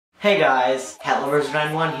Hey guys,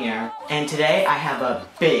 PetLovers91 here, and today I have a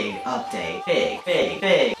big update.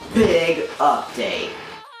 Big update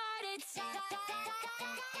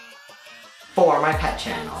for my pet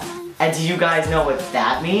channel. And do you guys know what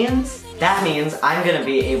that means? That means I'm gonna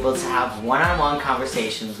be able to have one-on-one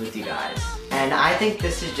conversations with you guys. And I think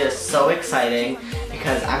this is just so exciting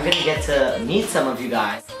because I'm gonna get to meet some of you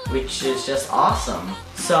guys, which is just awesome.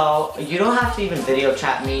 So you don't have to even video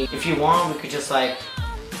chat me. If you want, we could just like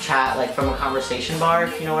chat like from a conversation bar,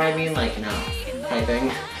 if you know what I mean, like, you know,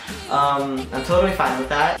 typing. I'm totally fine with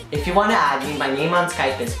that. If you want to add me, my name on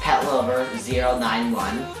Skype is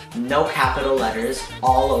PetLover091. No capital letters,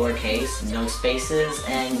 all lowercase, no spaces,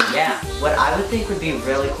 and yeah. What I would think would be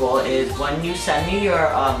really cool is when you send me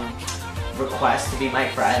your request to be my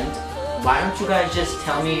friend, why don't you guys just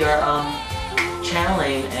tell me your channel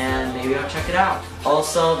name and maybe I'll check it out.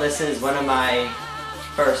 Also, this is one of my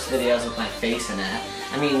first videos with my face in it.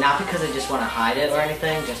 I mean, not because I just want to hide it or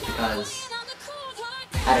anything, just because,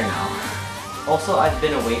 I don't know. Also, I've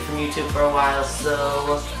been away from YouTube for a while,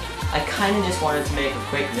 so I kind of just wanted to make a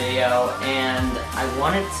quick video, and I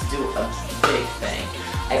wanted to do a big thing.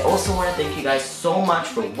 I also want to thank you guys so much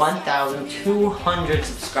for 1,200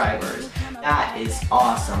 subscribers. That is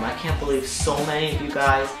awesome. I can't believe so many of you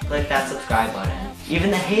guys click that subscribe button.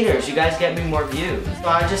 Even the haters, you guys get me more views. So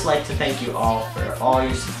I'd just like to thank you all for all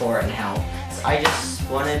your support and help. I just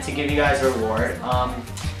wanted to give you guys a reward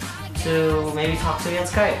to maybe talk to me on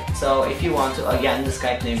Skype. So if you want to, again, the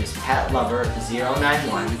Skype name is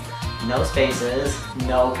PetLover091. No spaces,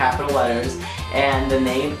 no capital letters, and the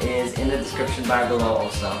name is in the description bar below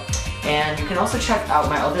also. And you can also check out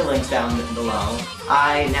my other links down below.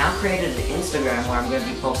 I now created an Instagram where I'm going to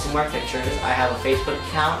be posting more pictures. I have a Facebook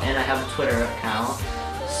account and I have a Twitter account.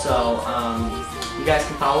 So you guys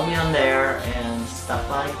can follow me on there and stuff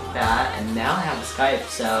like that. And now I have a Skype,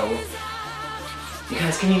 so you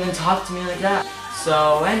guys can even talk to me like that.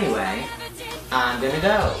 So anyway, I'm gonna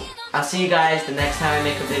go. I'll see you guys the next time I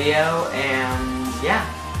make a video, and yeah,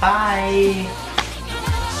 bye!